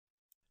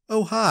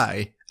Oh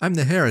hi, I'm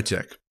the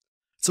Heretic.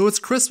 So it's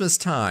Christmas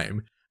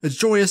time, a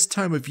joyous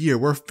time of year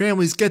where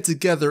families get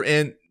together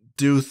and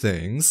do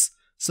things.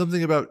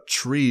 Something about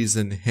trees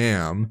and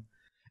ham.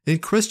 In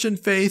Christian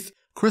faith,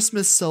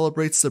 Christmas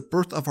celebrates the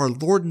birth of our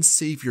Lord and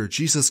Savior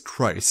Jesus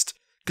Christ,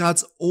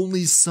 God's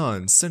only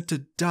Son sent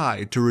to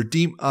die to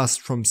redeem us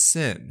from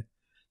sin.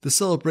 The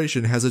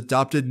celebration has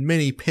adopted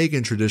many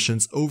pagan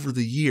traditions over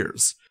the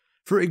years.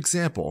 For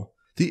example,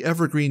 the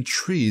evergreen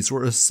trees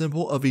were a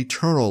symbol of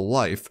eternal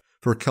life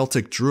for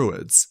Celtic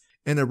Druids,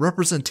 and a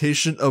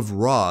representation of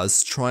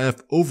Ra's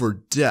triumph over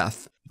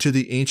death to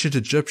the ancient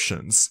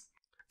Egyptians.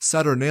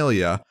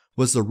 Saturnalia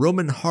was the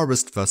Roman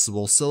harvest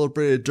festival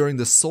celebrated during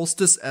the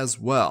solstice as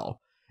well,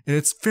 and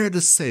it's fair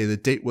to say the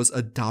date was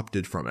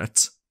adopted from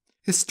it.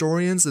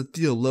 Historians and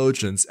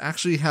theologians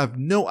actually have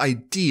no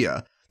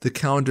idea the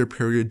calendar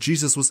period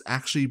Jesus was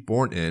actually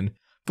born in,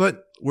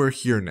 but we're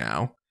here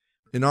now.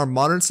 In our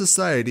modern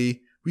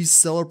society, we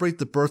celebrate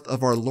the birth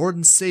of our Lord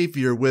and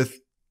Savior with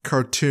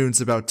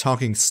cartoons about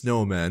talking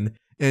snowmen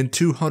and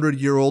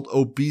 200-year-old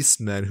obese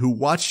men who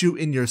watch you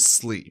in your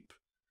sleep.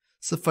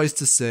 Suffice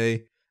to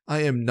say,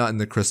 I am not in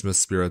the Christmas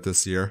spirit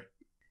this year.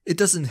 It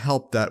doesn't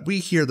help that we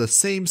hear the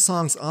same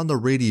songs on the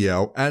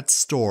radio at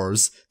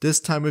stores this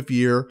time of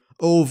year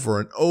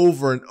over and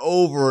over and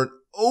over and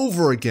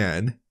over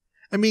again.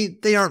 I mean,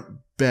 they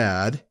aren't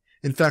bad.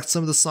 In fact,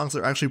 some of the songs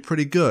are actually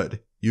pretty good,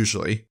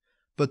 usually.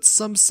 But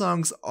some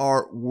songs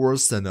are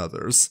worse than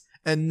others.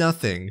 And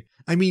nothing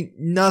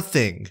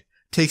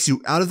takes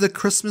you out of the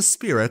Christmas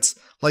spirit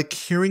like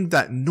hearing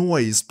that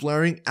noise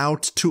blaring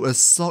out to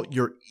assault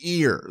your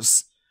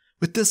ears.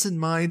 With this in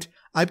mind,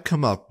 I've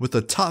come up with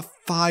a top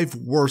 5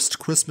 worst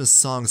Christmas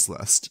songs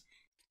list.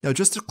 Now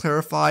just to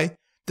clarify,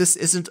 this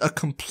isn't a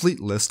complete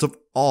list of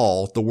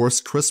all the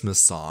worst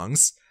Christmas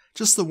songs,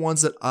 just the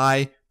ones that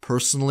I,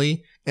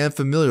 personally, am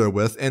familiar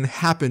with and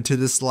happen to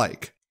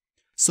dislike.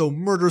 So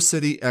Murder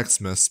City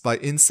Xmas by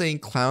Insane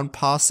Clown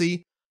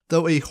Posse,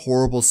 though a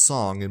horrible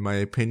song in my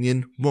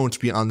opinion, won't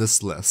be on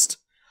this list.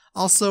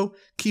 Also,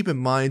 keep in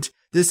mind,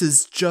 this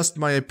is just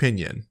my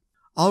opinion.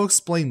 I'll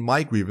explain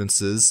my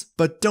grievances,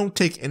 but don't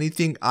take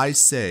anything I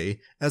say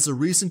as a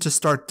reason to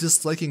start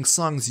disliking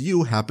songs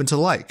you happen to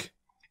like.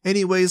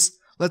 Anyways,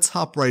 let's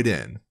hop right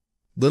in.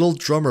 Little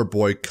Drummer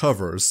Boy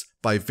covers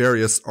by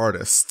various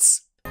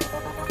artists.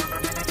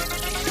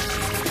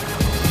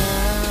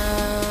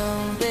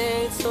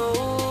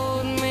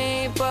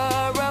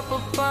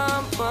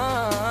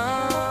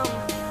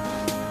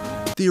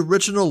 The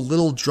original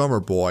Little Drummer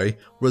Boy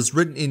was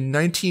written in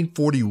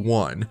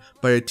 1941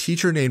 by a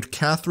teacher named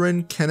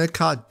Catherine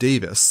Kennicott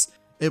Davis.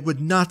 It would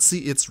not see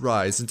its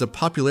rise into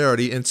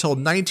popularity until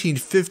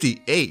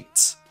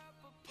 1958.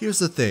 Here's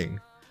the thing,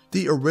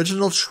 the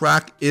original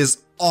track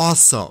is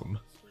awesome.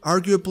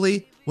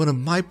 Arguably one of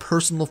my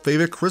personal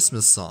favorite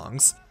Christmas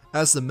songs,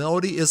 as the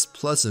melody is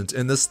pleasant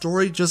and the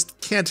story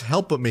just can't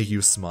help but make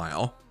you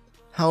smile.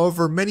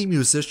 However, many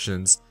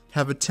musicians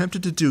have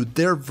attempted to do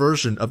their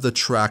version of the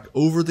track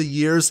over the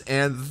years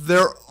and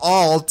they're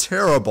all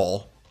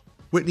terrible.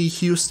 Whitney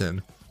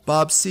Houston,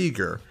 Bob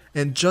Seger,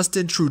 and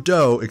Justin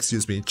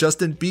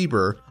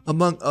Bieber,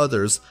 among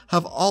others,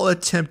 have all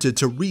attempted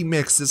to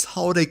remix this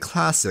holiday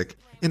classic,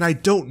 and I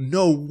don't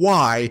know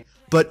why,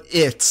 but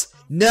it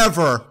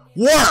never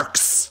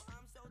works!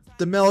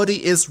 The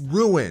melody is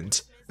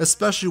ruined,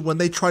 especially when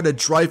they try to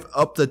drive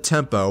up the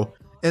tempo,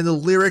 and the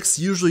lyrics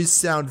usually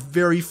sound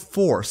very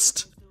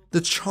forced. The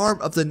charm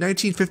of the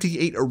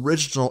 1958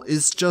 original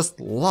is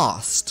just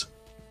lost.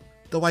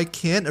 Though I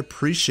can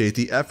appreciate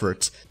the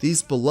effort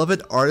these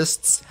beloved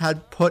artists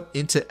had put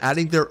into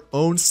adding their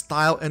own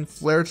style and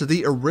flair to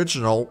the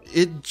original,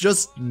 it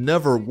just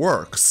never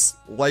works.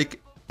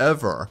 Like,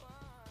 ever.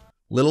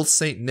 Little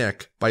Saint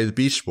Nick by the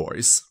Beach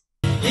Boys.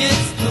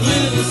 It's the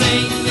little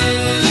Saint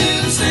Nick,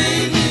 little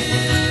Saint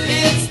Nick.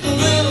 It's the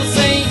little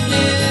Saint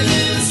Nick,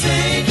 little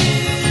Saint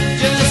Nick.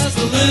 Just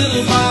a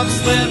little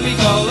bobsled we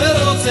call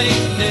Little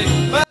Saint Nick.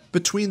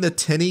 Between the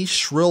tinny,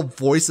 shrill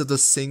voice of the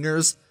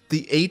singers,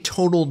 the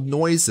atonal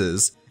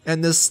noises,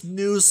 and the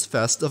snooze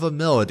fest of a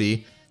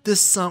melody,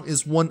 this song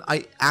is one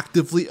I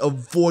actively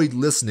avoid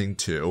listening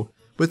to,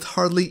 with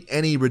hardly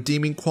any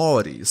redeeming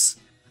qualities.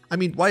 I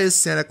mean, why is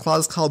Santa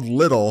Claus called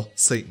Little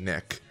Saint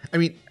Nick? I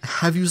mean,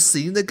 have you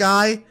seen the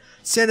guy?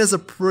 Santa's a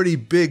pretty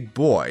big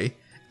boy.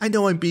 I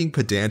know I'm being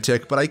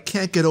pedantic, but I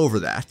can't get over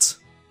that.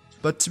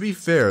 But to be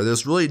fair,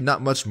 there's really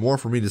not much more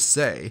for me to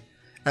say.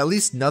 At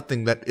least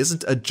nothing that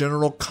isn't a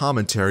general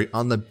commentary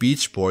on the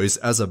Beach Boys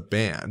as a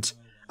band.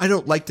 I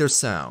don't like their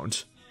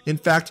sound. In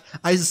fact,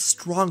 I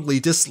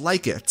strongly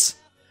dislike it.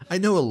 I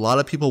know a lot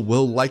of people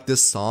will like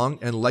this song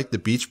and like the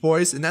Beach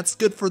Boys, and that's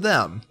good for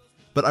them.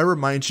 But I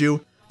remind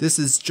you, this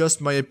is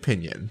just my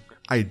opinion.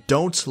 I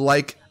don't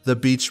like the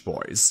Beach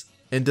Boys.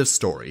 End of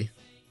story.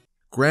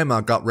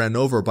 Grandma Got Ran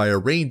Over by a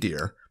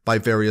Reindeer by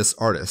various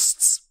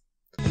artists.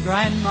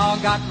 Grandma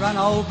got run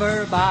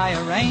over by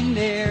a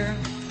reindeer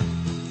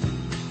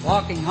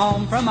walking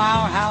home from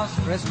our house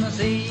Christmas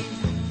Eve.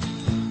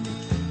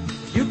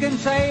 You can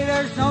say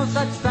there's no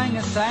such thing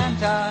as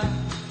Santa,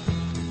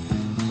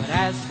 but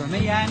as for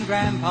me and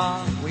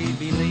Grandpa, we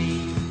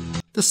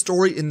believe. The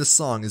story in the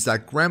song is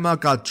that Grandma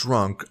got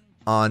drunk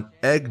on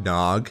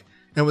eggnog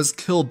and was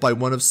killed by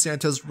one of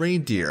Santa's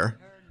reindeer.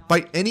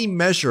 By any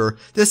measure,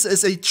 this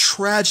is a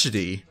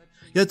tragedy.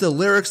 Yet the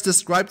lyrics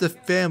describe the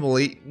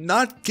family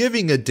not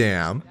giving a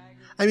damn.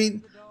 I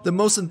mean, the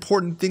most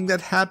important thing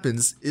that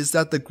happens is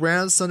that the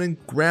grandson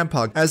and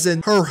grandpa, as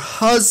in her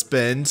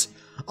husband,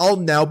 all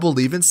now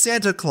believe in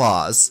Santa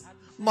Claus.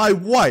 My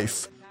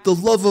wife, the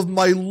love of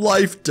my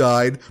life,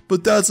 died,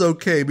 but that's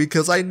okay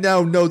because I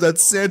now know that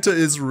Santa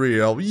is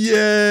real.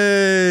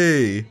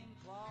 Yay!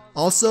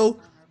 Also,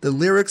 the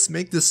lyrics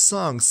make this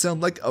song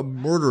sound like a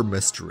murder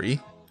mystery,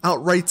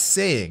 outright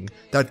saying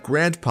that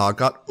Grandpa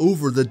got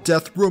over the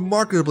death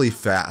remarkably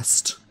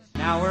fast.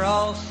 Now we're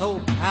all so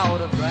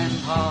proud of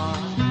Grandpa.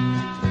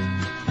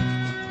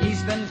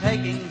 He's been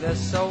taking this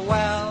so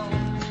well.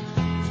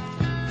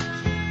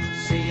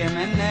 See him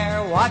in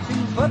there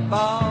watching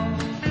football,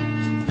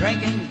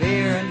 drinking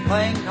beer and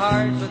playing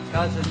cards with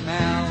Cousin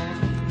Mel.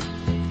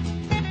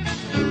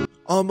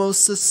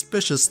 Almost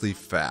suspiciously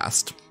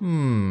fast.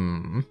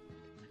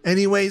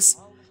 Anyways,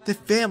 the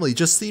family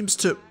just seems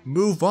to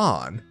move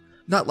on.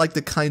 Not like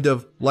the kind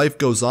of life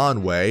goes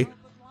on way,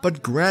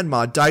 but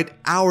Grandma died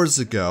hours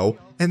ago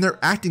and they're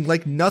acting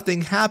like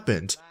nothing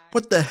happened.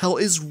 What the hell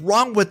is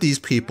wrong with these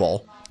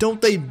people?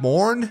 Don't they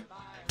mourn?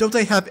 Don't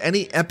they have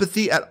any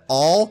empathy at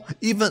all?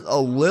 Even a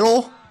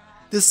little?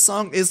 This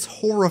song is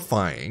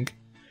horrifying.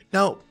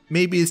 Now,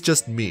 maybe it's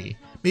just me.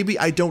 Maybe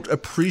I don't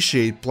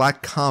appreciate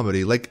black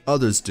comedy like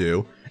others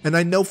do, and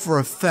I know for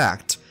a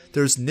fact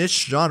there's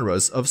niche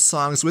genres of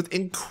songs with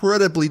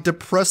incredibly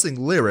depressing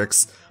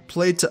lyrics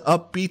played to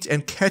upbeat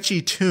and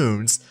catchy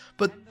tunes,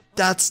 but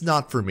that's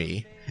not for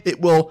me.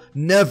 It will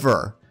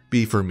never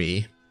be for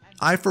me.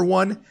 I, for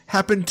one,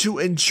 happen to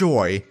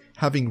enjoy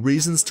having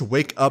reasons to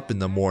wake up in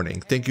the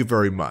morning. Thank you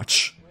very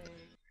much.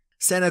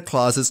 Santa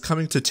Claus is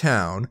Coming to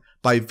Town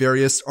by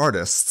various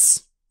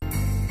artists.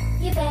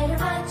 You better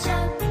watch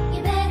out,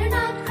 you better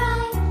not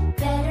cry,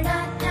 better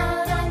not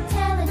pout, I'm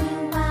telling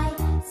you why.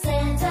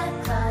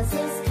 Santa Claus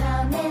is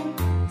coming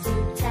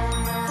to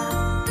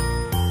town.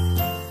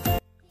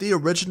 The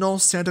original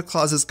Santa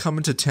Claus is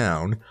Coming to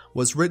Town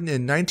was written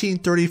in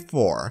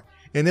 1934,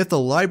 and if the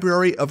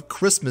Library of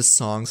Christmas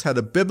Songs had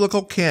a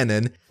biblical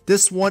canon,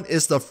 this one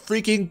is the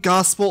freaking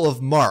Gospel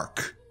of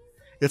Mark.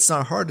 It's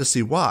not hard to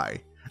see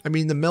why. I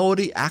mean, the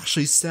melody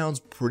actually sounds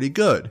pretty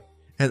good,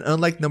 and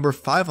unlike number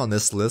 5 on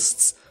this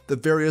list, the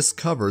various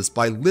covers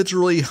by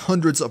literally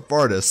hundreds of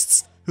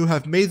artists who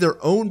have made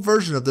their own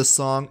version of this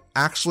song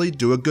actually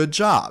do a good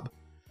job.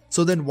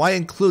 So then why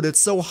include it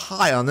so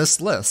high on this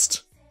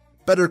list?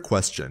 Better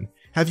question,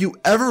 have you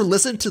ever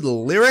listened to the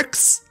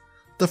lyrics?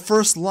 The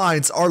first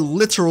lines are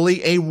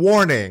literally a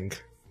warning.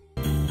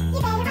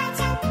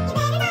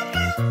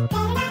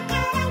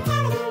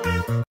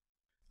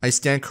 I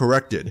stand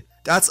corrected.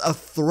 That's a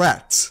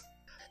threat.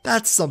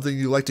 That's something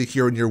you like to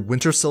hear in your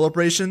winter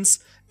celebrations?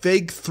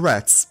 Vague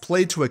threats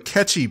played to a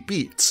catchy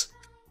beat.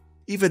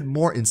 Even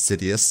more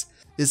insidious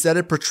is that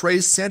it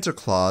portrays Santa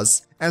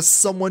Claus as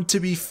someone to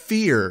be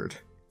feared.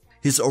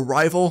 His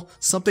arrival,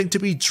 something to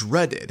be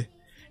dreaded.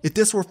 If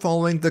this were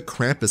following the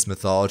Krampus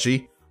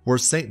mythology, where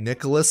St.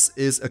 Nicholas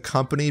is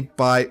accompanied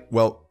by,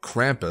 well,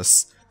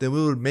 Krampus, then it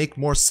would make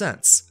more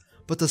sense.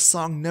 But the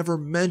song never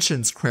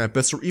mentions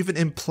Krampus or even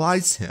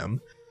implies him,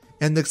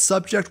 and the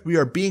subject we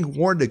are being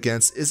warned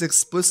against is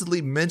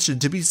explicitly mentioned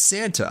to be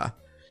Santa.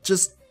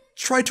 Just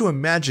try to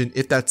imagine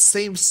if that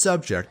same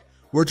subject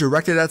were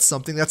directed at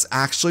something that's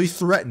actually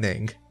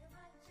threatening.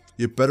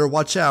 You better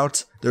watch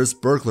out, there's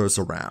burglars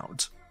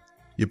around.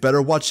 You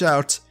better watch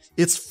out,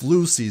 it's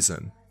flu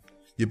season.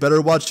 You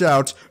better watch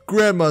out,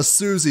 Grandma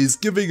Susie's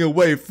giving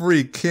away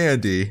free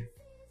candy.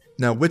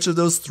 Now, which of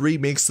those three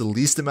makes the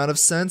least amount of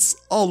sense,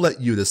 I'll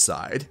let you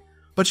decide.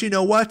 But you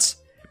know what?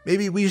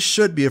 Maybe we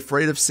should be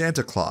afraid of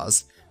Santa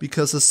Claus,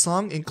 because the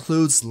song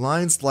includes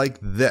lines like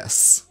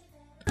this.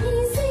 He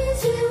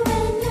sees you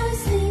when you're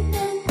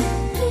sleeping,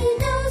 he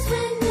knows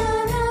when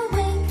you're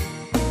awake,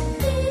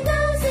 he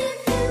knows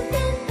if you've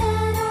been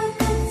bad or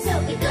good,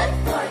 so be good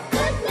for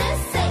goodness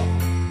sake.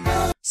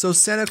 So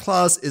Santa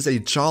Claus is a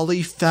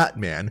jolly fat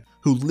man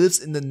who lives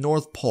in the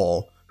North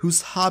Pole,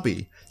 whose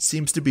hobby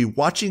seems to be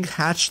watching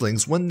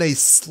hatchlings when they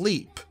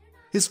sleep.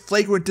 His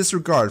flagrant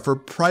disregard for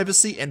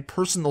privacy and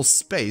personal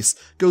space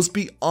goes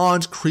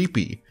beyond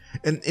creepy,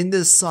 and in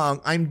this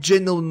song I'm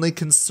genuinely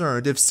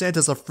concerned if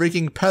Santa's a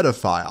freaking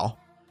pedophile.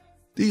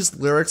 These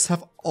lyrics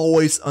have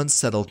always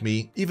unsettled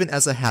me, even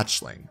as a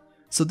hatchling,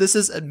 so this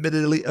is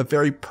admittedly a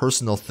very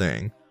personal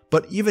thing,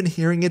 but even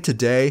hearing it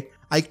today,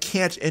 I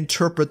can't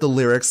interpret the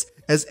lyrics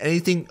as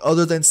anything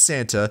other than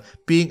Santa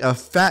being a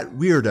fat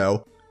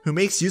weirdo who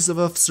makes use of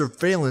a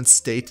surveillance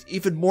state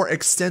even more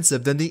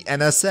extensive than the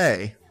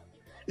NSA.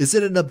 Is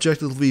it an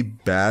objectively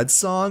bad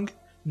song?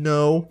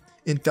 No.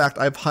 In fact,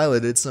 I've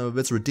highlighted some of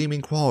its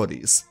redeeming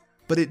qualities.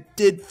 But it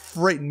did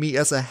frighten me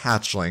as a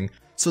hatchling,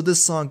 so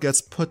this song gets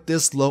put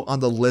this low on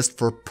the list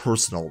for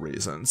personal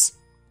reasons.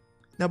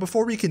 Now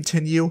before we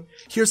continue,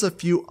 here's a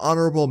few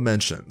honorable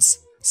mentions.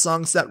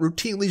 songs that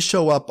routinely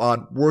show up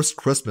on worst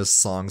Christmas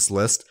songs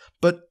list,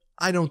 but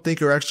I don't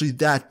think are actually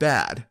that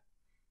bad.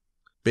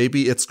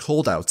 Baby, It's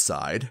Cold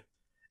Outside.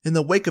 In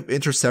the wake of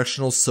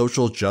intersectional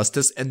social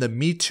justice and the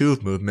Me Too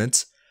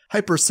movement,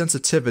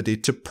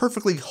 hypersensitivity to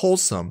perfectly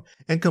wholesome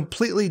and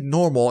completely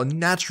normal and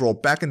natural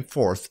back and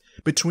forth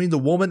between the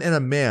woman and a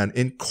man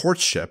in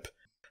courtship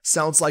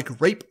sounds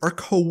like rape or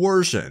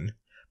coercion,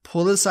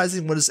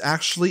 politicizing what is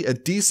actually a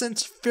decent,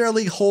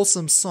 fairly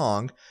wholesome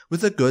song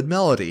with a good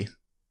melody.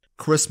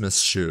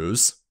 Christmas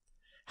Shoes.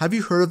 Have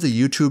you heard of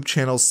the YouTube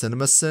channel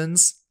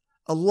CinemaSins?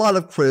 A lot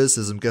of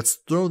criticism gets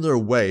thrown their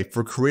way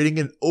for creating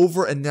an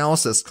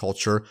over-analysis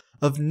culture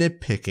of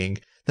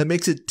nitpicking that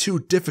makes it too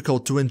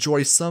difficult to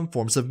enjoy some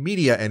forms of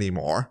media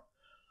anymore.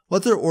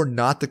 Whether or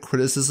not the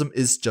criticism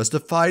is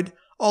justified,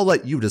 I'll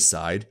let you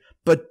decide,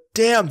 but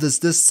damn does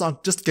this song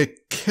just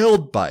get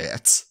killed by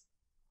it.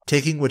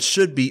 Taking what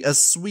should be a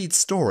sweet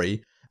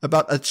story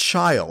about a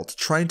child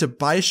trying to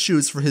buy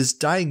shoes for his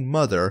dying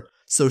mother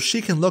so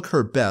she can look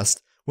her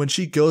best when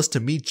she goes to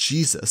meet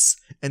Jesus,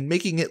 and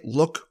making it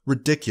look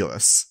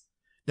ridiculous.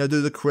 Now,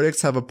 do the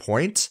critics have a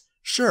point?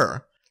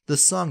 Sure, the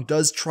song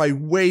does try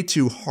way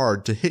too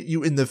hard to hit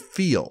you in the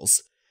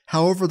feels.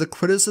 However, the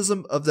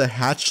criticism of the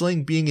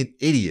hatchling being an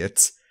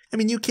idiot, I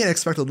mean, you can't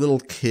expect a little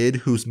kid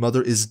whose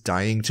mother is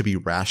dying to be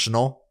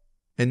rational.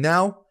 And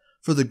now,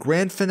 for the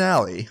grand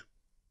finale,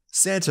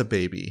 Santa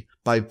Baby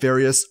by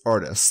various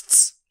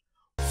artists.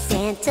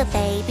 Santa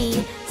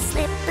baby,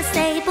 slip a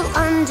sable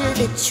under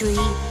the tree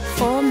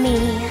for me.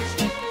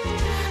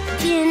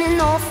 Been an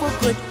awful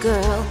good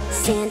girl,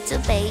 Santa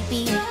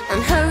baby,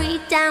 and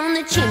hurry down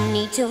the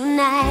chimney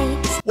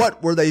tonight.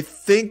 What were they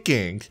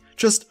thinking?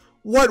 Just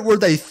what were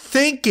they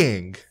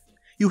thinking?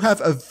 You have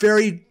a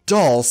very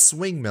dull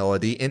swing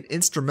melody and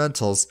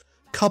instrumentals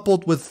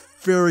coupled with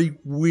very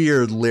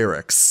weird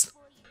lyrics.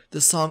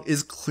 The song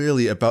is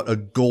clearly about a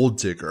gold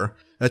digger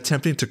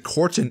attempting to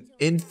court an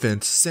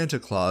infant Santa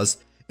Claus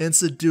and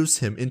seduce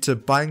him into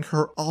buying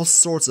her all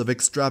sorts of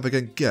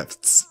extravagant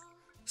gifts,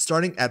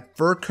 starting at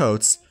fur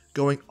coats,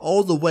 going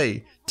all the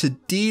way to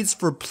deeds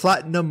for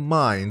platinum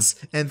mines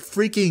and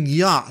freaking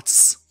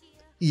yachts.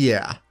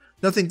 Yeah,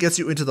 nothing gets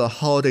you into the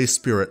holiday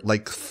spirit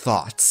like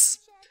thoughts.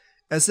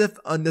 As if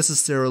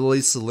unnecessarily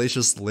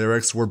salacious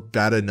lyrics were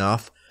bad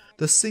enough,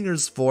 the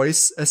singer's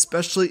voice,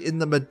 especially in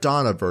the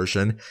Madonna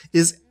version,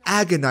 is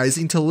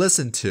agonizing to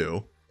listen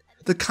to.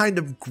 The kind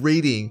of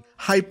grating,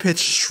 high-pitched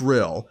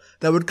shrill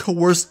that would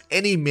coerce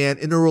any man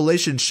in a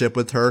relationship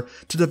with her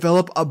to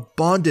develop a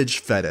bondage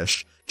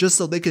fetish just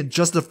so they can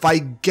justify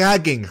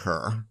gagging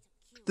her.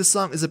 The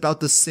song is about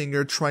the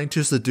singer trying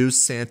to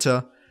seduce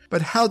Santa,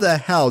 but how the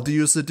hell do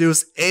you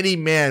seduce any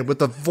man with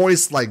a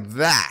voice like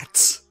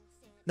that?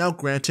 Now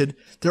granted,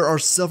 there are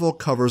several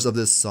covers of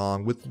this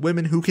song with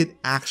women who can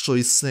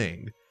actually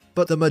sing,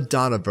 but the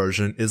Madonna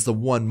version is the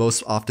one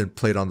most often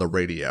played on the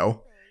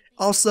radio.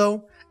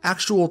 Also,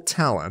 actual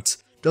talent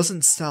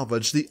doesn't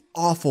salvage the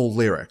awful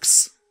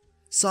lyrics.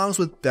 Songs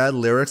with bad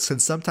lyrics can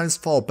sometimes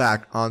fall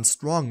back on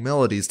strong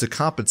melodies to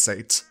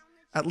compensate,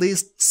 at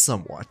least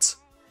somewhat.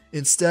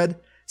 Instead,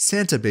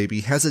 Santa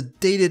Baby has a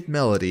dated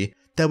melody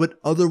that would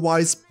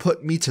otherwise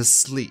put me to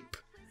sleep.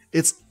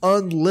 It's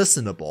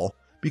unlistenable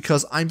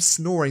because I'm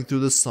snoring through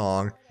the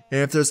song,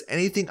 and if there's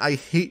anything I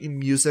hate in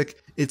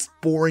music, it's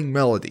boring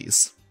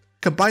melodies.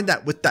 Combine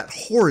that with that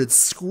horrid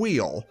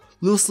squeal,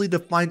 loosely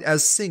defined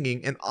as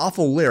singing and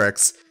awful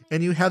lyrics,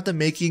 and you have the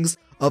makings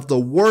of the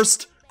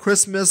worst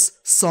Christmas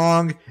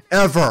song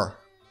ever.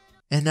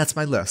 And that's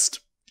my list.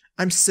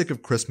 I'm sick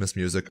of Christmas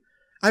music.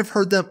 I've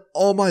heard them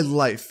all my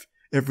life,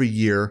 every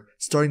year,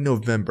 starting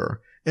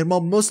November, and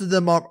while most of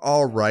them are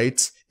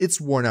alright,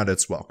 it's worn out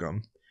its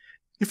welcome.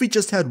 If we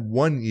just had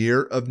 1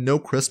 year of no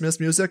Christmas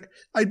music,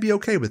 I'd be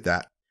okay with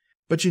that.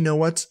 But you know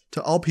what?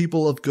 To all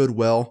people of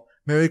goodwill,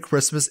 Merry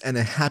Christmas and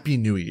a Happy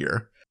New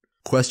Year.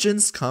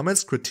 Questions,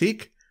 comments,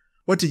 critique?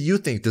 What do you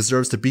think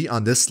deserves to be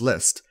on this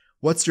list?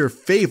 What's your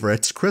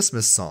favorite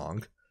Christmas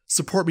song?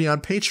 Support me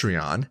on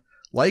Patreon.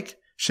 Like,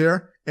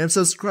 share, and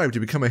subscribe to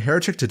become a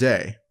heretic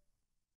today.